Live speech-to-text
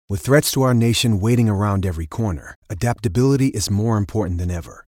With threats to our nation waiting around every corner, adaptability is more important than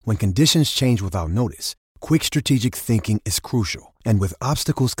ever. When conditions change without notice, quick strategic thinking is crucial. And with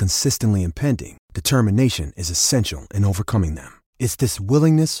obstacles consistently impending, determination is essential in overcoming them. It's this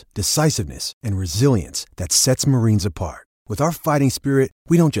willingness, decisiveness, and resilience that sets Marines apart. With our fighting spirit,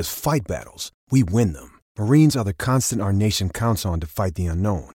 we don't just fight battles, we win them. Marines are the constant our nation counts on to fight the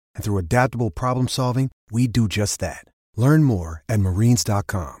unknown. And through adaptable problem solving, we do just that. Learn more at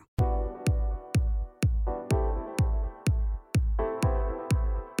marines.com.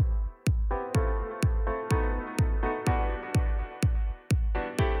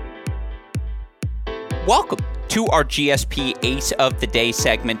 Welcome to our GSP Ace of the Day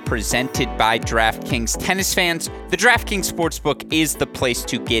segment presented by DraftKings. Tennis fans, the DraftKings Sportsbook is the place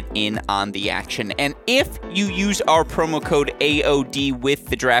to get in on the action. And if you use our promo code AOD with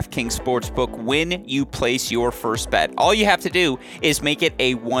the DraftKings Sportsbook when you place your first bet, all you have to do is make it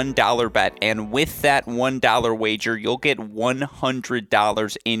a $1 bet. And with that $1 wager, you'll get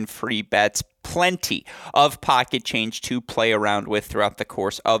 $100 in free bets. Plenty of pocket change to play around with throughout the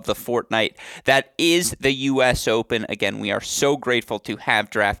course of the fortnight. That is the U.S. Open. Again, we are so grateful to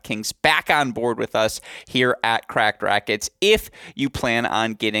have DraftKings back on board with us here at Cracked Racquets. If you plan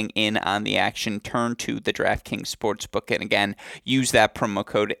on getting in on the action, turn to the DraftKings Sportsbook and again, use that promo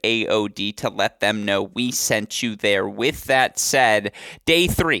code AOD to let them know we sent you there. With that said, day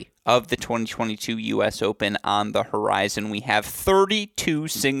 3 of the 2022 U.S. Open on the horizon. We have 32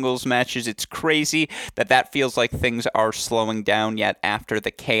 singles matches. It's crazy that feels like things are slowing down yet after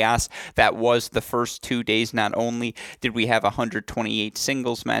the chaos that was the first 2 days. Not only did we have 128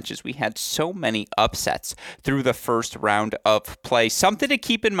 singles matches, we had so many upsets through the first round of play. Something to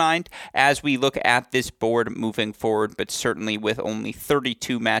keep in mind as we look at this board moving forward, but certainly with only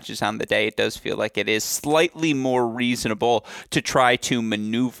 32 matches on the day, it does feel like it is slightly more reasonable to try to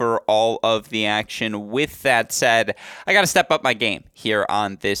maneuver all of the action. With that said, I got to step up my game here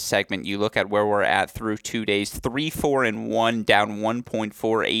on this segment. You look at where we're at through 2 days, 3-4-1, down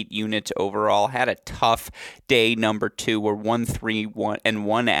 1.48 units overall. Had a tough day number 2. We're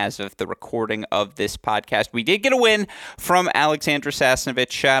 1-3-1 as of the recording of this podcast. We did get a win from Alexandra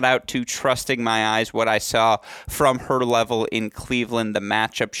Sasnovich. Shout out to Trusting My Eyes, what I saw from her level in Cleveland. The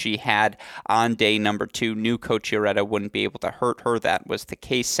matchup she had on day number 2. Knew Coach Yoretta wouldn't be able to hurt her. That was the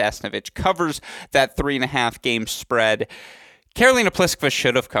case. Sasnovich covers that 3.5 game spread. Karolina Pliskova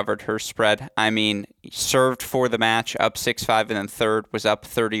should have covered her spread. I mean, served for the match, up 6-5 and then third, was up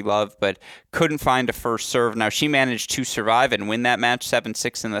 30-love, but couldn't find a first serve. Now, she managed to survive and win that match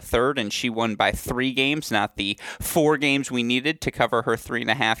 7-6 in the third, and she won by 3 games, not the 4 games we needed to cover her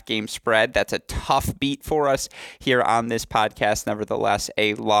 3.5 game spread. That's a tough beat for us here on this podcast. Nevertheless,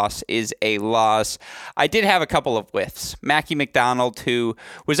 a loss is a loss. I did have a couple of whiffs. Mackie McDonald, who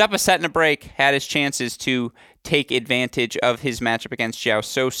was up a set and a break, had his chances to take advantage of his matchup against João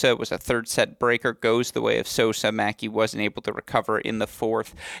Sousa. Was a third set breaker, goes the way of Sousa. Mackie wasn't able to recover in the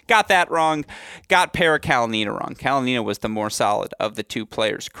fourth. Got that wrong. Got Para Kalinina wrong. Kalinina was the more solid of the two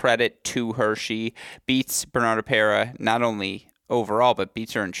players. Credit to her. She beats Bernarda Pera not only overall, but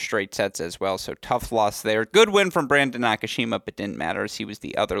beats her in straight sets as well. So tough loss there. Good win from Brandon Nakashima, but didn't matter as he was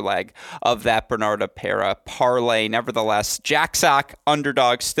the other leg of that Bernarda Pera parlay. Nevertheless, Jack Sock,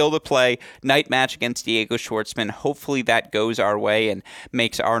 underdog, still to play. Night match against Diego Schwartzman. Hopefully that goes our way and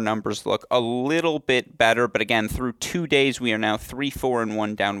makes our numbers look a little bit better. But again, through 2 days, we are now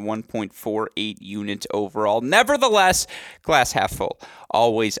 3-4-1, down 1.48 units overall. Nevertheless, glass half full.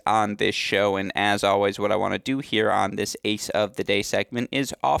 Always on this show, and as always, what I want to do here on this Ace of the Day segment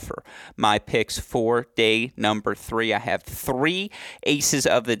is offer my picks for day number 3. I have 3 Aces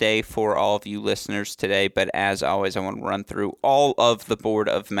of the Day for all of you listeners today, but as always, I want to run through all of the board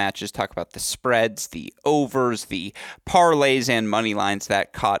of matches, talk about the spreads, the overs, the parlays, and money lines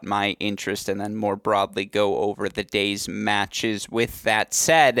that caught my interest, and then more broadly go over the day's matches. With that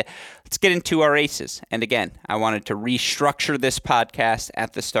said, let's get into our aces. And again, I wanted to restructure this podcast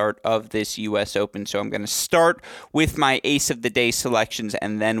at the start of this U.S. Open. So I'm going to start with my ace of the day selections,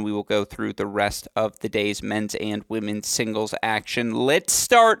 and then we will go through the rest of the day's men's and women's singles action. Let's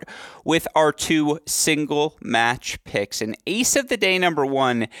start with our 2 single match picks. And ace of the day number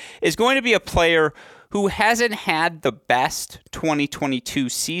 1 is going to be a player who hasn't had the best 2022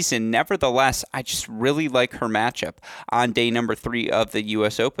 season. Nevertheless, I just really like her matchup on day number 3 of the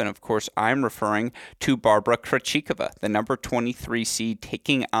U.S. Open. Of course, I'm referring to Barbara Krejcikova, the number 23 seed,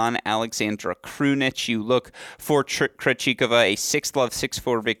 taking on Alexandra Krunic. You look for Krejcikova, a 6-love,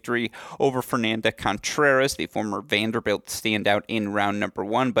 6-4 victory over Fernanda Contreras, the former Vanderbilt standout in round number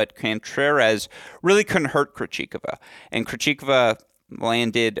 1. But Contreras really couldn't hurt Krejcikova. And Krejcikova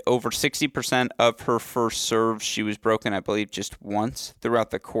landed over 60% of her first serves. She was broken, I believe, just once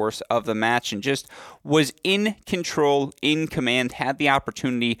throughout the course of the match and just was in control, in command, had the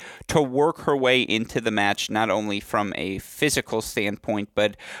opportunity to work her way into the match, not only from a physical standpoint,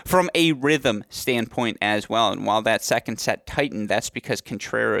 but from a rhythm standpoint as well. And while that second set tightened, that's because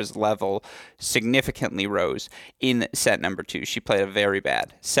Contreras' level significantly rose in set number 2. She played a very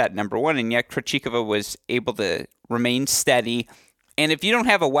bad set number 1, and yet Krejcikova was able to remain steady. And if you don't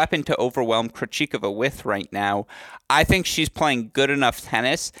have a weapon to overwhelm Krejcikova with right now, I think she's playing good enough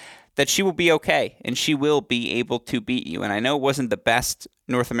tennis that she will be okay, and she will be able to beat you. And I know it wasn't the best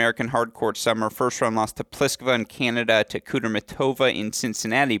North American hardcourt summer. First round loss to Pliskova in Canada, to Kudermetova in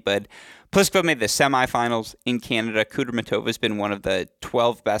Cincinnati, but Pliskova made the semifinals in Canada. Kudermetova has been one of the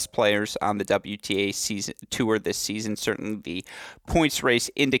 12 best players on the WTA tour this season. Certainly the points race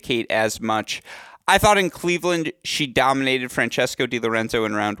indicate as much. I thought in Cleveland, she dominated Francesco Di Lorenzo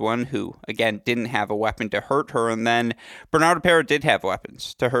in round 1, who, again, didn't have a weapon to hurt her. And then Bernardo Pera did have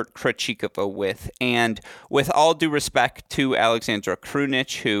weapons to hurt Krejcikova with. And with all due respect to Alexandra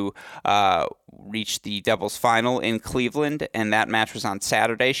Krunic, who reached the doubles final in Cleveland, and that match was on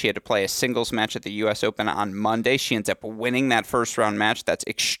Saturday. She had to play a singles match at the U.S. Open on Monday. She ends up winning that first-round match. That's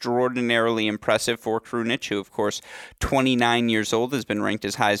extraordinarily impressive for Krunic, who, of course, 29 years old, has been ranked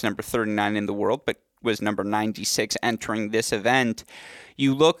as high as number 39 in the world, but was number 96 entering this event.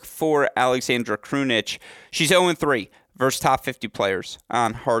 You look for Alexandra Krunic. She's 0-3 versus top 50 players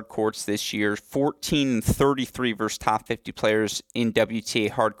on hard courts this year. 14-33 versus top 50 players in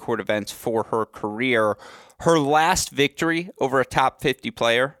WTA hard court events for her career. Her last victory over a top 50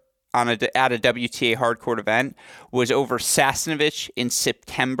 player at a WTA hard court event was over Sasnovich in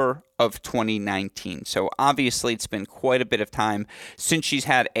September of 2019. So obviously it's been quite a bit of time since she's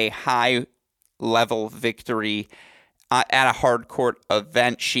had a high-level victory at a hard court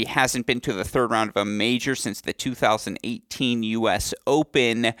event. She hasn't been to the third round of a major since the 2018 U.S.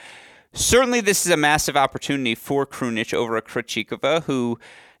 Open. Certainly this is a massive opportunity for Krunic over a Krejcikova, who,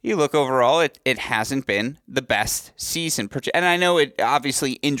 you look overall, it hasn't been the best season. And I know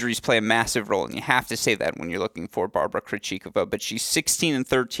obviously injuries play a massive role, and you have to say that when you're looking for Barbara Krejcikova, but she's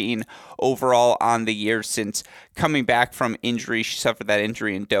 16-13 overall on the year since coming back from injury. She suffered that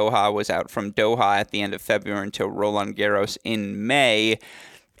injury in Doha, was out from Doha at the end of February until Roland Garros in May.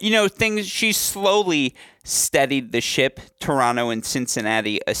 She's slowly steadied the ship, Toronto and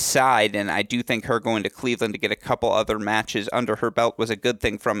Cincinnati aside, and I do think her going to Cleveland to get a couple other matches under her belt was a good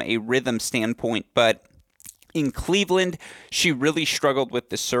thing from a rhythm standpoint, but in Cleveland, she really struggled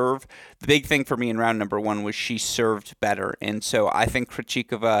with the serve. The big thing for me in round number 1 was she served better, and so I think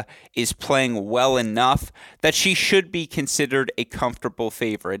Krejcikova is playing well enough that she should be considered a comfortable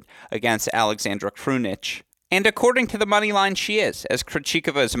favorite against Alexandra Krunic. And according to the money line, she is, as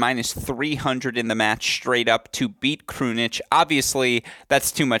Krejcikova is minus 300 in the match straight up to beat Krunic. Obviously, that's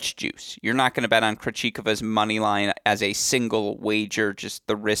too much juice. You're not going to bet on Krejcikova's money line as a single wager. Just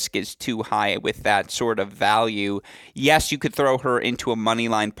the risk is too high with that sort of value. Yes, you could throw her into a money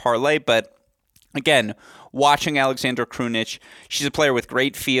line parlay, but again, watching Alexandra Krunic, she's a player with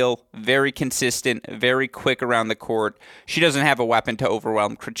great feel, very consistent, very quick around the court. She doesn't have a weapon to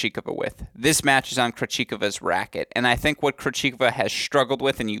overwhelm Krejcikova with. This match is on Krejcikova's racket, and I think what Krejcikova has struggled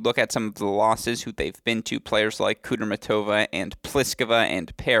with, and you look at some of the losses who they've been to, players like Kudermetova and Pliskova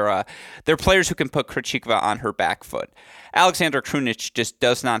and Pera, they're players who can put Krejcikova on her back foot. Alexandra Krunic just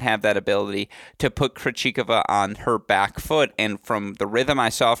does not have that ability to put Krejcikova on her back foot, and from the rhythm I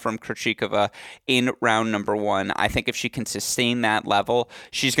saw from Krejcikova in round number 1, I think if she can sustain that level,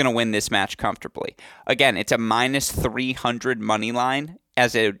 she's going to win this match comfortably. Again, it's a minus 300 money line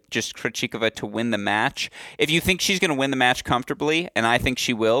as just Krejcikova to win the match. If you think she's going to win the match comfortably, and I think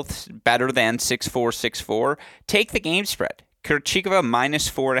she will, better than 6-4, 6-4, take the game spread. Krejcikova minus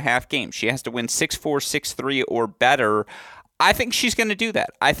 4.5 games. She has to win 6-4, 6-3 or better. I think she's going to do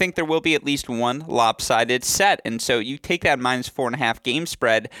that. I think there will be at least one lopsided set. And so you take that minus 4.5 game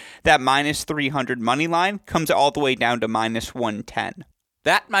spread, that minus 300 money line comes all the way down to minus 110.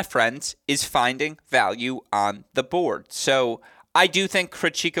 That, my friends, is finding value on the board. So I do think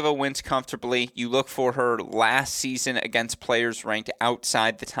Krejcikova wins comfortably. You look for her last season against players ranked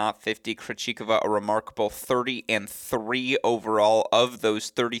outside the top 50. Krejcikova, a remarkable 30-3 overall. Of those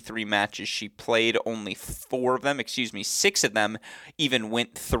 33 matches she played, only 6 of them even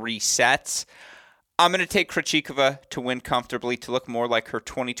went 3 sets. I'm going to take Krejcikova to win comfortably, to look more like her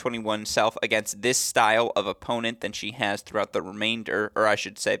 2021 self against this style of opponent than she has throughout the remainder, or I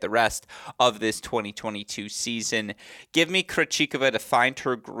should say the rest, of this 2022 season. Give me Krejcikova to find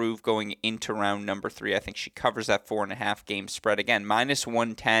her groove going into round number 3. I think she covers that 4.5 game spread. Again, minus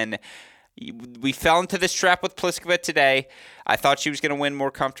 110. We fell into this trap with Pliskova today. I thought she was going to win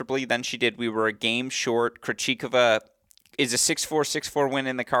more comfortably than she did. We were a game short. Krejcikova is a 6-4, 6-4 win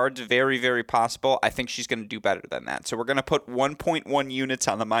in the cards. Very, very possible. I think she's going to do better than that. So we're going to put 1.1 units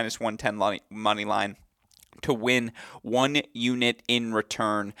on the minus 110 money line to win 1 unit in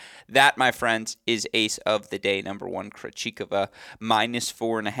return. That, my friends, is ace of the day number 1, Krejcikova, minus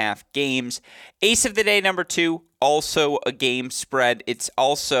 4.5 games. Ace of the day number 2, also a game spread. It's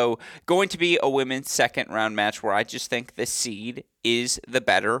also going to be a women's second round match where I just think the seed is the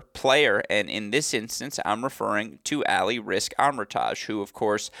better player. And in this instance, I'm referring to Ali Risk-Armitage, who, of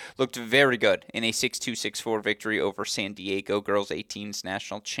course, looked very good in a 6-2, 6-4 victory over San Diego Girls 18's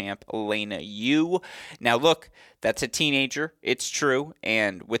national champ, Elena Yu. Now, look, that's a teenager. It's true.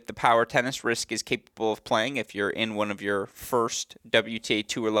 And with the power tennis, Risk is capable of playing if you're in one of your first WTA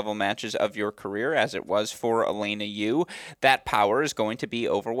Tour level matches of your career, as it was for Elena Yu. That power is going to be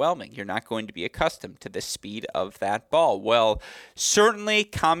overwhelming. You're not going to be accustomed to the speed of that ball. Well, certainly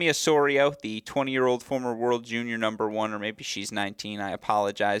Kami Osorio, the 20-year-old former world junior number 1, or maybe she's 19, I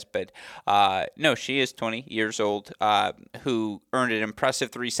apologize, but no, she is 20 years old, who earned an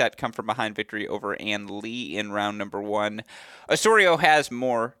impressive 3-set come-from-behind victory over Ann Lee in round number 1. Osorio has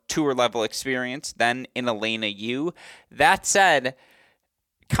more tour-level experience than in Elena Yu. That said,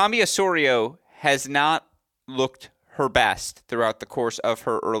 Kami Osorio has not looked her best throughout the course of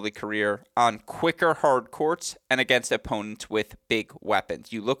her early career on quicker hard courts and against opponents with big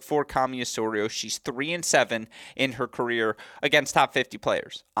weapons. You look for Kami Osorio. She's 3-7 in her career against top 50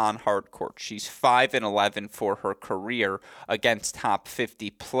 players on hard courts. She's 5-11 for her career against top 50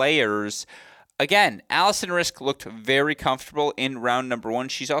 players. Again, Alison Risk looked very comfortable in round number 1.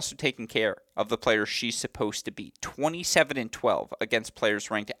 She's also taken care of the players she's supposed to beat. 27-12 against players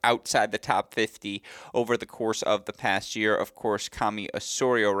ranked outside the top 50 over the course of the past year. Of course, Kami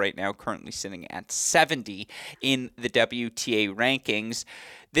Osorio right now currently sitting at 70 in the WTA rankings.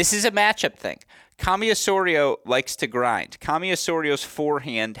 This is a matchup thing. Kami Osorio likes to grind. Kami Osorio's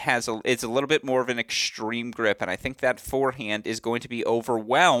forehand is a little bit more of an extreme grip, and I think that forehand is going to be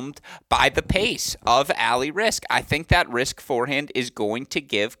overwhelmed by the pace of Ali Risk. I think that Risk forehand is going to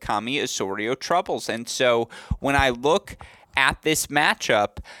give Kami Osorio troubles, and so when I look at this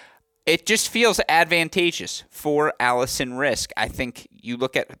matchup, it just feels advantageous for Alison Risk. I think you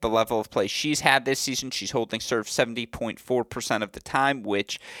look at the level of play she's had this season. She's holding serve 70.4% of the time,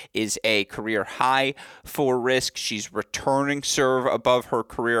 which is a career high for Risk. She's returning serve above her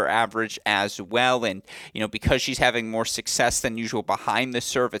career average as well. And, because she's having more success than usual behind the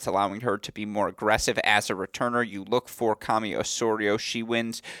serve, it's allowing her to be more aggressive as a returner. You look for Kami Osorio. She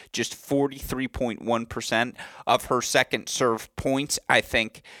wins just 43.1% of her second serve points. I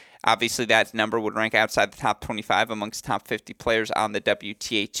think obviously, that number would rank outside the top 25 amongst top 50 players on the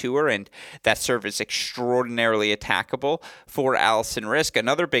WTA Tour, and that serve is extraordinarily attackable for Alison Risk.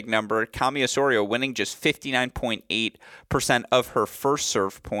 Another big number, Kami Osorio winning just 59.8% of her first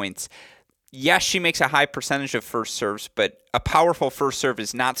serve points. Yes, she makes a high percentage of first serves, but a powerful first serve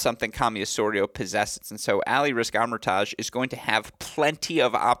is not something Kami Osorio possesses. And so Ali Risk-Armitage is going to have plenty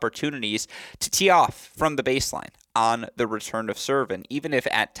of opportunities to tee off from the baseline on the return of serve. And even if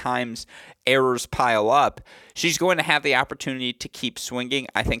at times errors pile up, she's going to have the opportunity to keep swinging.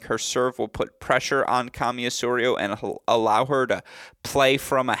 I think her serve will put pressure on Kami Osorio and allow her to play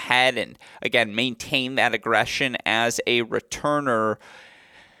from ahead and, again, maintain that aggression as a returner.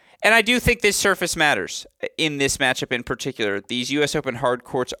 And I do think this surface matters in this matchup in particular. These U.S. Open hard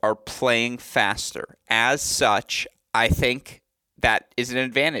courts are playing faster. As such, I think that is an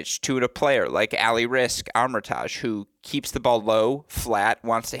advantage to a player like Ali Risk-Armitage, who keeps the ball low, flat,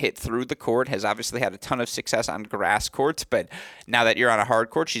 wants to hit through the court, has obviously had a ton of success on grass courts, but now that you're on a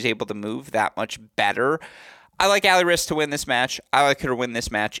hard court, she's able to move that much better. I like Ali Risk to win this match. I like her to win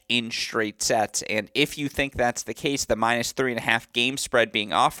this match in straight sets. And if you think that's the case, the minus 3.5 game spread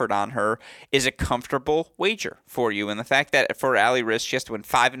being offered on her is a comfortable wager for you. And the fact that for Ali Risk, she has to win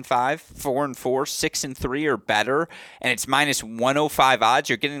 5-5, 4-4, 6-3 or better, and it's minus 105 odds,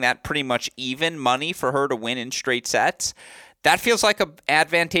 you're getting that pretty much even money for her to win in straight sets. That feels like an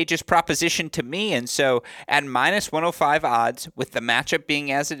advantageous proposition to me. And so at minus 105 odds, with the matchup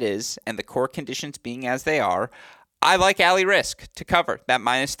being as it is and the court conditions being as they are, I like Ali Risk to cover that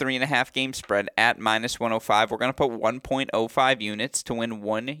minus 3.5 game spread at minus 105. We're going to put 1.05 units to win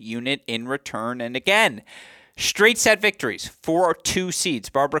 1 unit in return. And again, straight set victories for 2 seeds.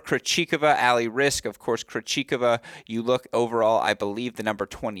 Barbara Krejcikova, Ali Risk. Of course, Krejcikova, you look overall, I believe, the number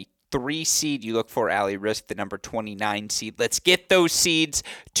 23 seed. You look for Ali Risk, the number 29 seed. Let's get those seeds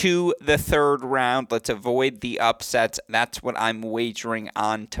to the 3rd round. Let's avoid the upsets. That's what I'm wagering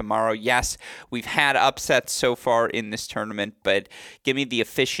on tomorrow. Yes, we've had upsets so far in this tournament, but give me the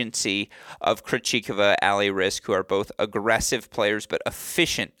efficiency of Krejcikova, Ali Risk, who are both aggressive players but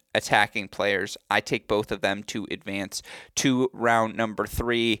efficient attacking players. I take both of them to advance to round number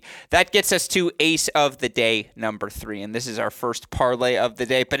 3. That gets us to ace of the day number 3, and this is our first parlay of the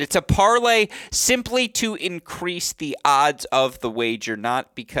day, but it's a parlay simply to increase the odds of the wager,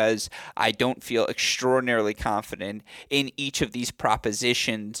 not because I don't feel extraordinarily confident in each of these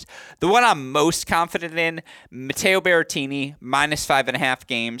propositions. The one I'm most confident in, Matteo Berrettini, minus 5.5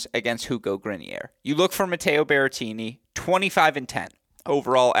 games against Hugo Grenier. You look for Matteo Berrettini, 25-10.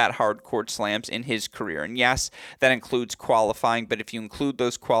 Overall at hard court slams in his career. And yes, that includes qualifying, but if you include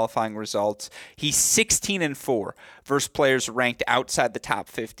those qualifying results, he's 16-4 versus players ranked outside the top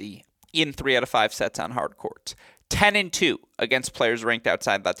 50 in 3 out of 5 sets on hard courts. 10-2 against players ranked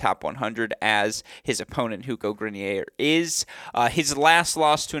outside the top 100, as his opponent Hugo Grenier is. His last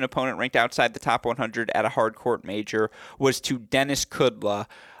loss to an opponent ranked outside the top 100 at a hard court major was to Denis Kudla.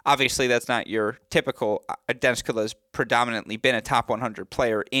 Obviously, that's not your typical. Denis Kudla has predominantly been a top 100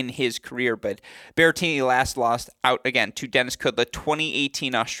 player in his career, but Berrettini last lost out again to Denis Kudla,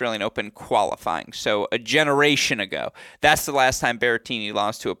 2018 Australian Open qualifying, so a generation ago. That's the last time Berrettini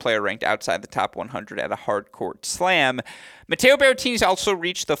lost to a player ranked outside the top 100 at a hard court slam. Matteo Berrettini's also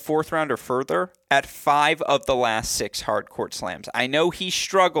reached the 4th round or further at 5 of the last 6 hard court slams. I know he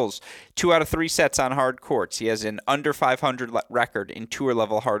struggles 2 out of 3 sets on hard courts. He has an under 500 record in tour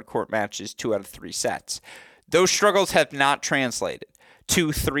level hard court matches 2 out of 3 sets. Those struggles have not translated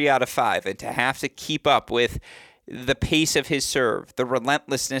to 3 out of 5, and to have to keep up with the pace of his serve, the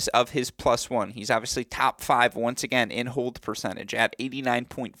relentlessness of his +1. He's obviously top 5 once again in hold percentage at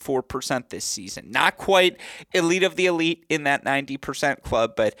 89.4% this season. Not quite elite of the elite in that 90%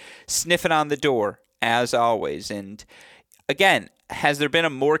 club, but sniffing on the door as always. And again, has there been a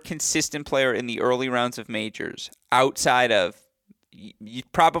more consistent player in the early rounds of majors outside of,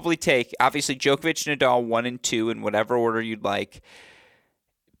 you'd probably take, obviously, Djokovic, Nadal 1 and 2 in whatever order you'd like.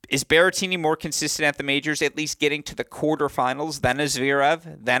 Is Berrettini more consistent at the majors, at least getting to the quarterfinals, than a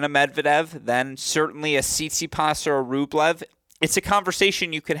Zverev, than a Medvedev, than certainly a Tsitsipas or a Rublev? It's a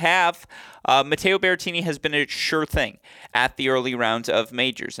conversation you could have. Matteo Berrettini has been a sure thing at the early rounds of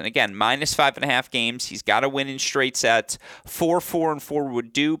majors. And again, minus 5.5 games. He's got to win in straight sets. 4-4-4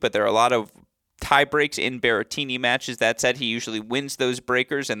 would do, but there are a lot of tie breaks in Berrettini matches. That said, he usually wins those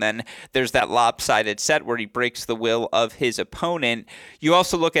breakers, and then there's that lopsided set where he breaks the will of his opponent. You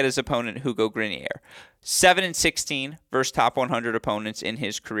also look at his opponent, Hugo Grenier. 7-16 versus top 100 opponents in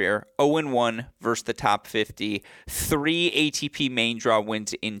his career. 0-1 versus the top 50. 3 ATP main draw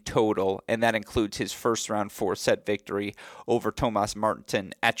wins in total, and that includes his first round 4-set victory over Tomas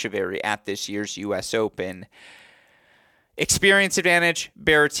Martin Etcheverry at this year's U.S. Open. Experience advantage,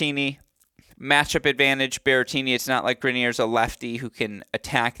 Berrettini. Matchup advantage, Berrettini. It's not like Grenier's a lefty who can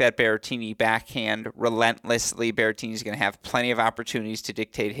attack that Berrettini backhand relentlessly. Berrettini's going to have plenty of opportunities to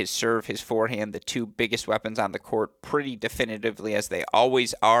dictate his serve, his forehand, the 2 biggest weapons on the court, pretty definitively, as they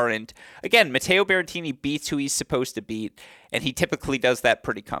always are. And again, Matteo Berrettini beats who he's supposed to beat, and he typically does that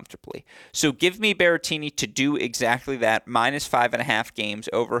pretty comfortably. So give me Berrettini to do exactly that, minus 5.5 games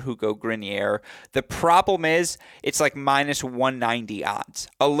over Hugo Grenier. The problem is, it's like minus 190 odds.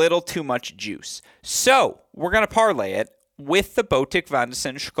 A little too much juice. So we're going to parlay it with the Botic Van de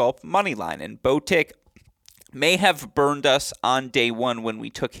Zandschulp money line. And Botic may have burned us on day 1 when we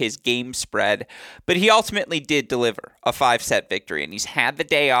took his game spread, but he ultimately did deliver a 5-set victory, and he's had the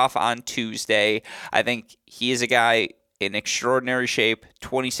day off on Tuesday. I think he is a guy in extraordinary shape,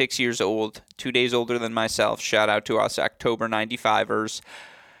 26 years old, 2 days older than myself. Shout out to us October 95ers.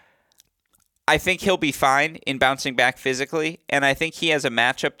 I think he'll be fine in bouncing back physically, and I think he has a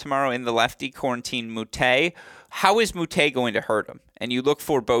matchup tomorrow in the lefty Corentin Moutet. How is Moutet going to hurt him? And you look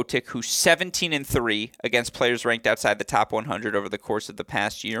for Botic, who's 17-3 against players ranked outside the top 100 over the course of the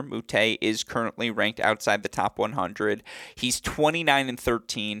past year. Moutet is currently ranked outside the top 100. He's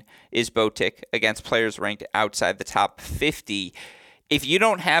 29-13 is Botic against players ranked outside the top 50. If you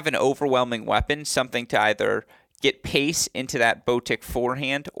don't have an overwhelming weapon, something to either get pace into that Botic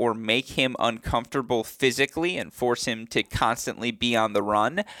forehand or make him uncomfortable physically and force him to constantly be on the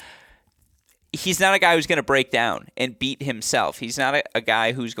run, he's not a guy who's going to break down and beat himself. He's not a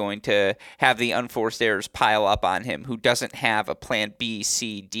guy who's going to have the unforced errors pile up on him, who doesn't have a plan B,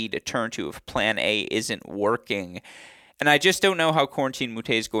 C, D to turn to if plan A isn't working. And I just don't know how Corentin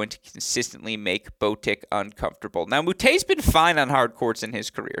Moutet is going to consistently make Botic uncomfortable. Now, Moutet's been fine on hard courts in his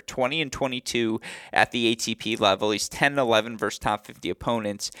career, 20 and 22 at the ATP level. He's 10 and 11 versus top 50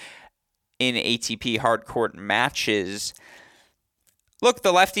 opponents in ATP hard court matches. Look,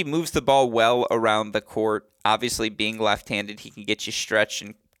 the lefty moves the ball well around the court. Obviously, being left-handed, he can get you stretched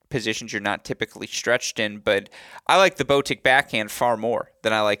in positions you're not typically stretched in, but I like the Botic backhand far more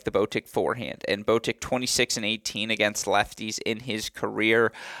than I like the Botic forehand. And Botic 26 and 18 against lefties in his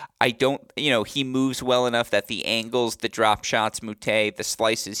career. I don't, he moves well enough that the angles, the drop shots, Moutet, the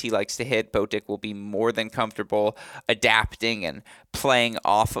slices he likes to hit, Botic will be more than comfortable adapting and playing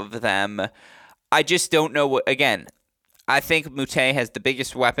off of them. I just don't know what, again, I think Moutet has the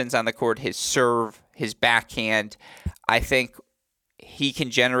biggest weapons on the court, his serve, his backhand. I think he can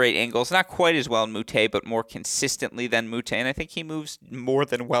generate angles, not quite as well in Moutet, but more consistently than Moutet. And I think he moves more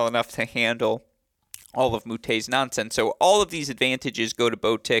than well enough to handle all of Moutet's nonsense. So all of these advantages go to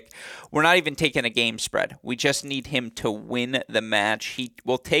Botic. We're not even taking a game spread. We just need him to win the match. He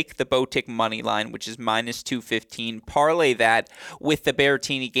will take the Botic money line, which is minus 215. Parlay that with the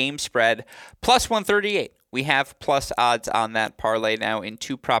Berrettini game spread, plus 138. We have plus odds on that parlay now in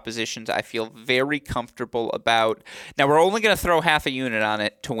two propositions I feel very comfortable about. Now, we're only going to throw half a unit on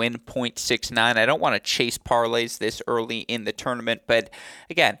it to win 0.69. I don't want to chase parlays this early in the tournament, but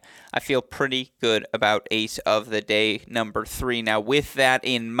again, I feel pretty good about ace of the day number 3. Now, with that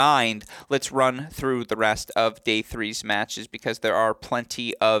in mind, let's run through the rest of day 3's matches because there are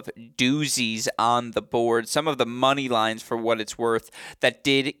plenty of doozies on the board. Some of the money lines, for what it's worth, that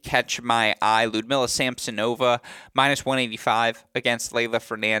did catch my eye. Ludmila Samsonova, minus 185 against Leylah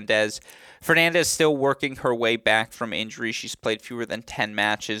Fernandez. Fernandez still working her way back from injury. She's played fewer than 10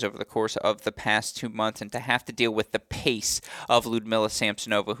 matches over the course of the past 2 months, and to have to deal with the pace of Ludmila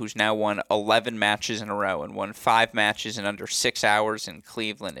Samsonova, who's now won 11 matches in a row and won 5 matches in under 6 hours in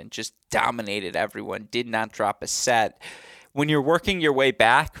Cleveland and just dominated everyone, did not drop a set. When you're working your way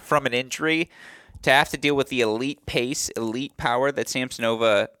back from an injury, to have to deal with the elite pace, elite power that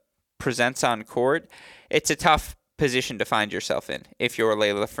Samsonova presents on court, it's a tough position to find yourself in if you're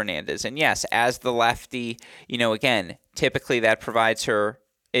Leylah Fernandez. And yes, as the lefty, again, typically that provides her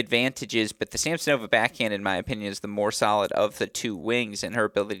advantages, but the Samsonova backhand, in my opinion, is the more solid of the two wings, and her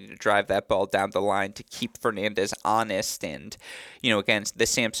ability to drive that ball down the line to keep Fernandez honest. And, against the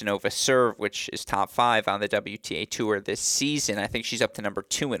Samsonova serve, which is top 5 on the WTA Tour this season, I think she's up to number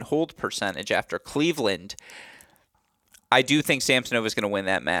 2 in hold percentage after Cleveland. I do think Samsonova is going to win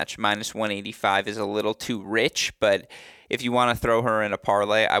that match. Minus 185 is a little too rich, but if you want to throw her in a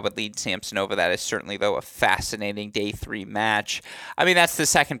parlay, I would lead Samsonova. That is certainly, though, a fascinating day 3 match. I mean, that's the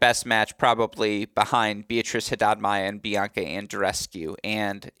second best match, probably behind Beatriz Haddad-Maia and Bianca Andreescu,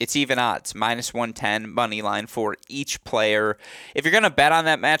 and it's even odds. Minus 110 money line for each player. If you're going to bet on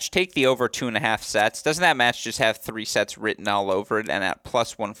that match, take the over 2.5 sets. Doesn't that match just have 3 sets written all over it? And at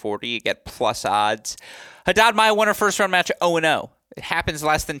plus 140, you get plus odds. Haddad-Maia won her first-round match 0-0. It happens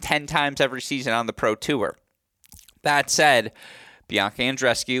less than 10 times every season on the Pro Tour. That said, Bianca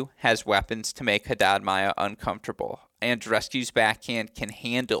Andreescu has weapons to make Haddad-Maia uncomfortable. Andreescu's backhand can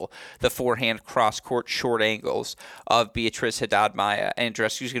handle the forehand cross-court short angles of Beatriz Haddad-Maia.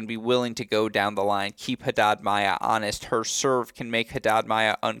 Andreescu's going to be willing to go down the line, keep Haddad-Maia honest. Her serve can make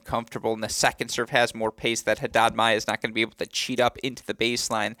Haddad-Maia uncomfortable, and the second serve has more pace that Haddad-Maia is not going to be able to cheat up into the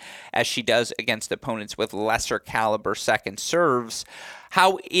baseline as she does against opponents with lesser caliber second serves.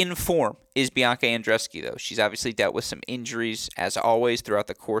 How in form is Bianca Andreescu, though? She's obviously dealt with some injuries, as always, throughout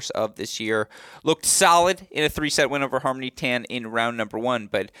the course of this year. Looked solid in a 3-set win over Harmony Tan in round number 1,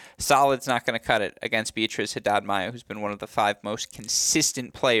 but solid's not going to cut it against Beatriz Haddad-Maia, who's been one of the 5 most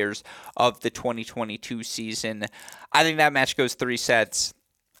consistent players of the 2022 season. I think that match goes 3 sets.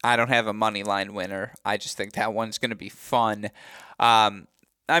 I don't have a money line winner. I just think that one's going to be fun. I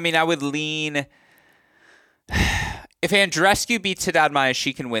would lean... If Andreescu beats Haddad-Maia,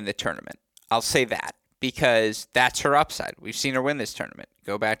 she can win the tournament. I'll say that because that's her upside. We've seen her win this tournament.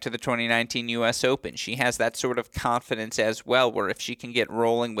 Go back to the 2019 U.S. Open. She has that sort of confidence as well, where if she can get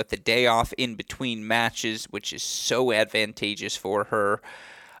rolling with the day off in between matches, which is so advantageous for her,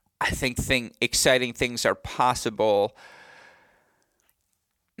 I think exciting things are possible.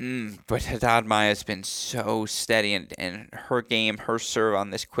 But Haddad-Maia has been so steady, and her game, her serve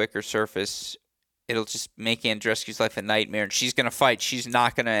on this quicker surface, it'll just make Andreescu's life a nightmare. And she's going to fight. She's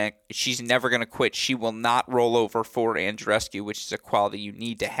never going to quit. She will not roll over for Andreescu, which is a quality you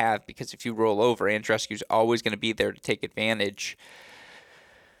need to have, because if you roll over, Andreescu's always going to be there to take advantage.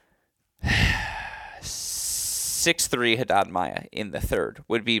 6-3 Haddad Maia in the third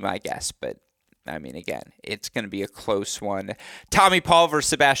would be my guess, but I mean, again, it's going to be a close one. Tommy Paul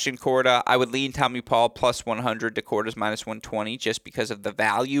versus Sebastian Korda. I would lean Tommy Paul plus 100 to Korda's minus 120 just because of the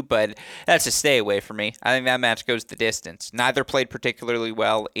value, but that's a stay away for me. I think that match goes the distance. Neither played particularly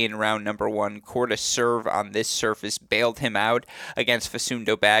well in round number one. Korda's serve on this surface bailed him out against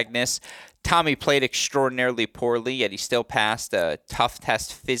Facundo Bagnis. Tommy played extraordinarily poorly, yet he still passed a tough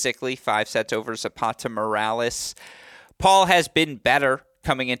test physically, 5 sets over Zapata Morales. Paul has been better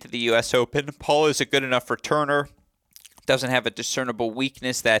coming into the U.S. Open. Paul is a good enough returner. Doesn't have a discernible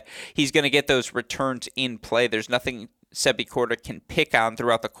weakness that he's going to get those returns in play. There's nothing Sebi Korda can pick on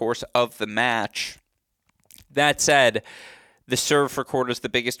throughout the course of the match. That said, the serve for Korda is the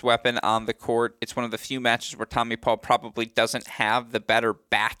biggest weapon on the court. It's one of the few matches where Tommy Paul probably doesn't have the better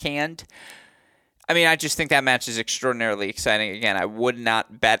backhand. I mean, I just think that match is extraordinarily exciting. Again, I would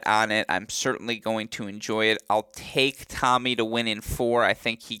not bet on it. I'm certainly going to enjoy it. I'll take Tommy to win in 4. I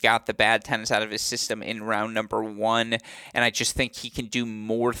think he got the bad tennis out of his system in round number 1, and I just think he can do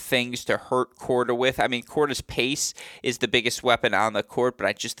more things to hurt Korda with. I mean, Korda's pace is the biggest weapon on the court, but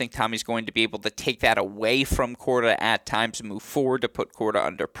I just think Tommy's going to be able to take that away from Korda at times, move forward to put Korda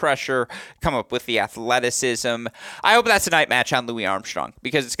under pressure, come up with the athleticism. I hope that's a night match on Louis Armstrong,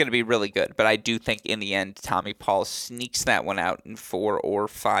 because it's going to be really good, but I do think in the end, Tommy Paul sneaks that one out in 4 or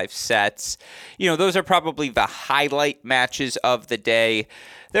 5 sets. You know, those are probably the highlight matches of the day.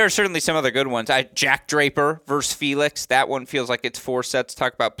 There are certainly some other good ones. Jack Draper versus Felix. That one feels like it's 4 sets.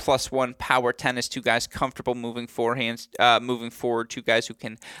 Talk about +1 power tennis. 2 guys comfortable moving forward. 2 guys who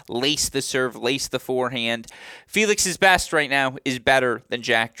can lace the serve, lace the forehand. Felix's best right now is better than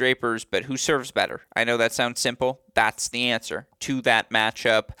Jack Draper's, but who serves better? I know that sounds simple. That's the answer to that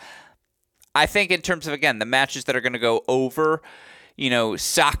matchup. I think in terms of, again, the matches that are going to go over, you know,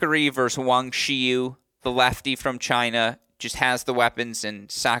 Sakkari versus Wang Xiyu, the lefty from China, just has the weapons, and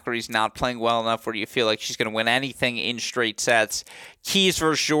Sakkari's not playing well enough where you feel like she's going to win anything in straight sets. Keys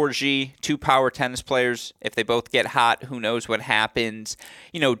versus Georgie, 2 power tennis players. If they both get hot, who knows what happens.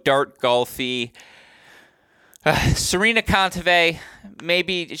 You know, Dart Golfi. Serena Kontaveit,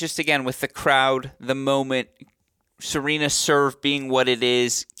 maybe just, again, with the crowd, the moment, Serena's serve being what it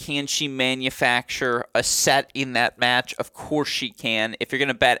is, can she manufacture a set in that match? Of course she can. If you're going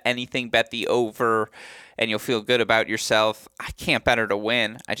to bet anything, bet the over, and you'll feel good about yourself. I can't bet her to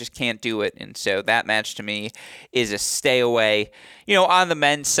win. I just can't do it. And so that match to me is a stay away. You know, on the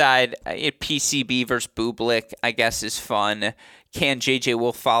men's side, PCB versus Bublik, I guess, is fun. Can JJ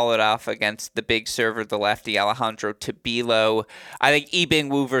Wolf follow it off against the big server, the lefty Alejandro Tabilo? I think Yibing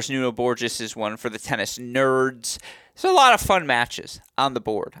Wu versus Nuno Borges is one for the tennis nerds. There's a lot of fun matches on the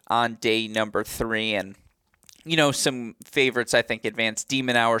board on day number 3, and you know, some favorites I think advance. De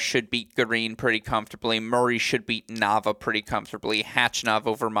Minaur should beat Garin pretty comfortably. Murray should beat Nava pretty comfortably. Khachanov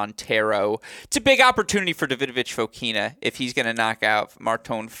over Montero. It's a big opportunity for Davidovich Fokina if he's going to knock out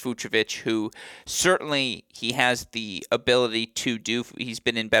Marton Fucsovics, who certainly he has the ability to do. He's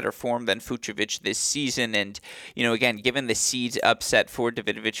been in better form than Fucsovics this season. And, you know, again, given the seeds upset for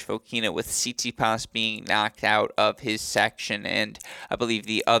Davidovich Fokina with Tsitsipas being knocked out of his section, and I believe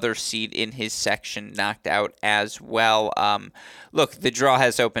the other seed in his section knocked out as well. Look, the draw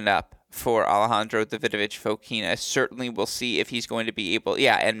has opened up for Alejandro Davidovich Fokina. Certainly we'll see if he's going to be able,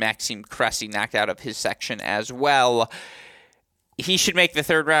 and Maxime Cressy knocked out of his section as well. He should make the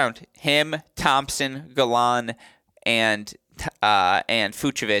third round. Him, Thompson, Galan, and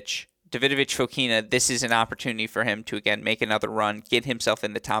Fucsovics. Davidovich Fokina, this is an opportunity for him to, again, make another run, get himself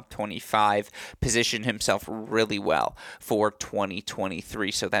in the top 25, position himself really well for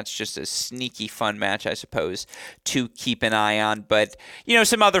 2023. So that's just a sneaky fun match, I suppose, to keep an eye on. But, you know,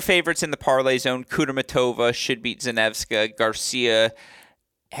 some other favorites in the parlay zone. Kudermetova should beat Zanevska. Garcia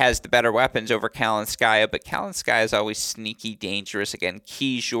has the better weapons over Kalinskaya, but Kalinskaya is always sneaky dangerous. Again,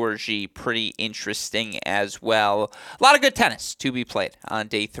 Key Georgie, pretty interesting as well. A lot of good tennis to be played on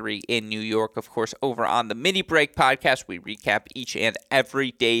day 3 in New York. Of course, over on the Mini Break podcast, we recap each and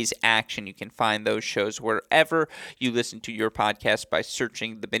every day's action. You can find those shows wherever you listen to your podcast by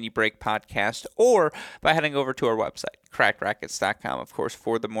searching the Mini Break podcast or by heading over to our website, crackrackets.com, of course,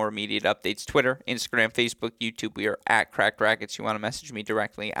 for the more immediate updates. Twitter, Instagram, Facebook, YouTube, we are at Cracked Rackets. You want to message me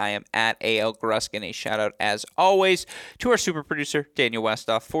directly, I am at AL Gruskin. A shout out, as always, to our super producer, Daniel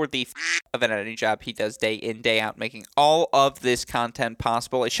Westoff, for the of an editing job he does day in, day out, making all of this content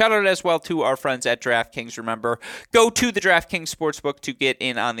possible. A shout out as well to our friends at DraftKings. Remember, go to the DraftKings Sportsbook to get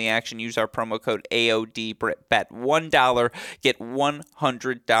in on the action. Use our promo code AOD. Bet $1, get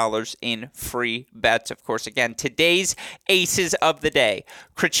 $100 in free bets. Of course, again, today's aces of the day.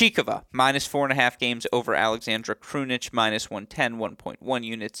 Krejcikova, minus 4.5 games over Alexandra Krunic, minus 110, 1.1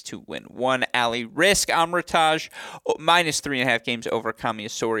 units to win 1. Ali Risk, Amritaj, minus 3.5 games over Kami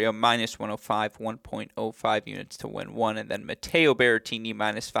Osorio, minus 105, 1.05 units to win 1. And then Matteo Berrettini,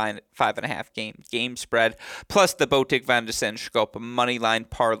 minus 5.5 game spread, plus the Botic Van de Sande-Schoop money line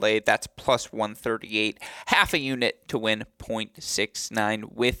parlay. That's plus 138, half a unit to win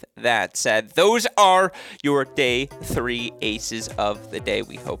 0.69. With that said, those are your day 3 aces of the day.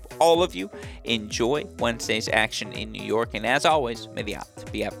 We hope all of you enjoy Wednesday's action in New York. And as always, may the odds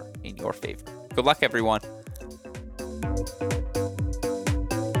be ever in your favor. Good luck, everyone.